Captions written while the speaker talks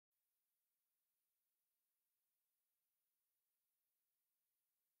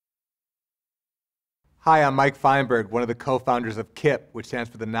Hi, I'm Mike Feinberg, one of the co-founders of KIPP, which stands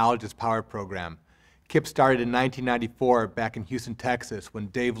for the Knowledge is Power program. KIPP started in 1994 back in Houston, Texas, when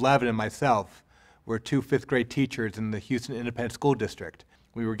Dave Levin and myself were two fifth-grade teachers in the Houston Independent School District.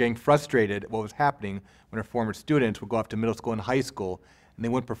 We were getting frustrated at what was happening when our former students would go off to middle school and high school, and they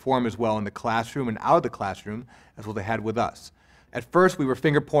wouldn't perform as well in the classroom and out of the classroom as well they had with us. At first, we were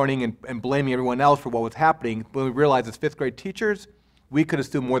finger-pointing and blaming everyone else for what was happening, but we realized as fifth-grade teachers, we could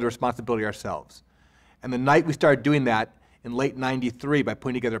assume more of the responsibility ourselves. And the night we started doing that, in late '93, by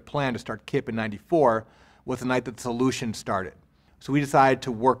putting together a plan to start KIPP in '94, was the night that the solution started. So we decided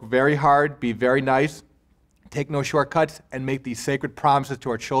to work very hard, be very nice, take no shortcuts, and make these sacred promises to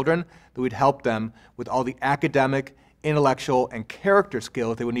our children that we'd help them with all the academic, intellectual, and character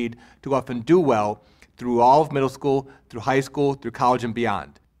skills they would need to go off and do well through all of middle school, through high school, through college, and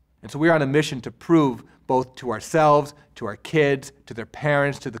beyond. And so we're on a mission to prove both to ourselves, to our kids, to their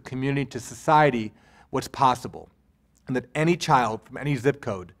parents, to the community, to society, what's possible, and that any child from any zip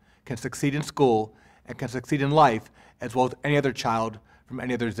code can succeed in school and can succeed in life as well as any other child from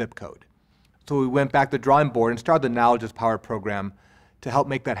any other zip code. So we went back to the drawing board and started the Knowledge is Power program to help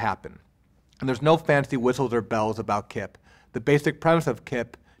make that happen. And there's no fancy whistles or bells about KIPP. The basic premise of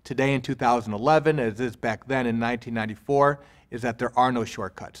KIPP today in 2011, as is back then in 1994, is that there are no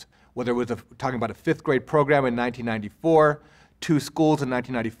shortcuts. Whether it was talking about a fifth grade program in 1994, 2 schools in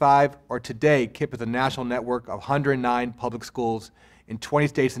 1995, or today, KIPP is a national network of 109 public schools in 20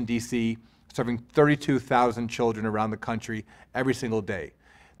 states and DC, serving 32,000 children around the country every single day.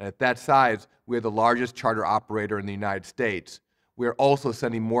 And at that size, we are the largest charter operator in the United States. We are also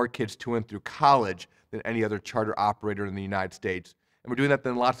sending more kids to and through college than any other charter operator in the United States. And we're doing that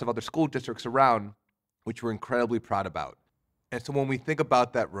than lots of other school districts around, which we're incredibly proud about. And so when we think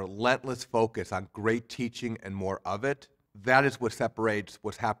about that relentless focus on great teaching and more of it, that is what separates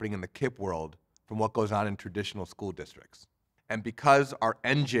what's happening in the KIPP world from what goes on in traditional school districts. And because our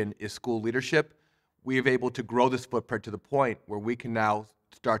engine is school leadership, we have able to grow this footprint to the point where we can now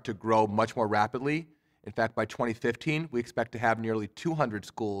start to grow much more rapidly. In fact, by 2015, we expect to have nearly 200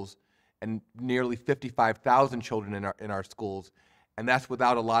 schools and nearly 55,000 children in our schools. And that's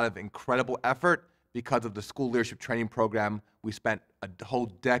without a lot of incredible effort because of the school leadership training program we spent a whole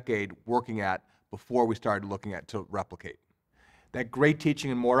decade working at before we started looking at to replicate. That great teaching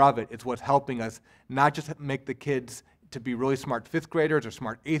and more of it is what's helping us not just make the kids to be really smart fifth graders or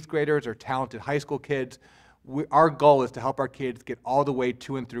smart eighth graders or talented high school kids. Our goal is to help our kids get all the way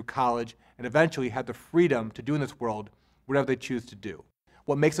to and through college and eventually have the freedom to do in this world whatever they choose to do.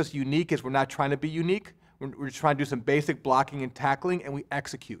 What makes us unique is we're not trying to be unique. We're just trying to do some basic blocking and tackling, and we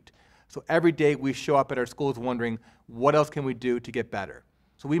execute. So every day we show up at our schools wondering, what else can we do to get better?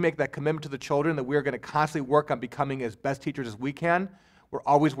 So we make that commitment to the children that we're going to constantly work on becoming as best teachers as we can. We're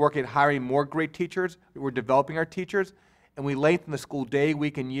always working at hiring more great teachers. We're developing our teachers. And we lengthen the school day,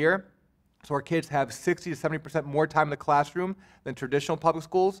 week, and year. So our kids have 60 to 70% more time in the classroom than traditional public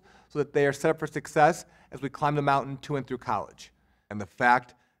schools so that they are set up for success as we climb the mountain to and through college. And the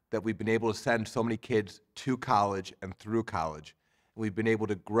fact that we've been able to send so many kids to college and through college, and we've been able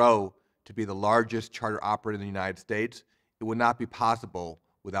to grow to be the largest charter operator in the United States, it would not be possible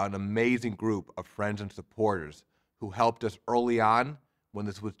without an amazing group of friends and supporters who helped us early on when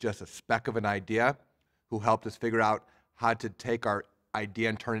this was just a speck of an idea, who helped us figure out how to take our idea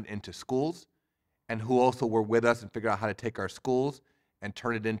and turn it into schools, and who also were with us and figured out how to take our schools and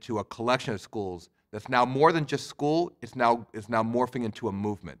turn it into a collection of schools that's now more than just school, it's now morphing into a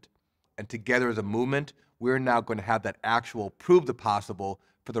movement. And together as a movement, we're now going to have that actual prove the possible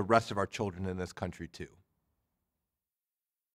for the rest of our children in this country too.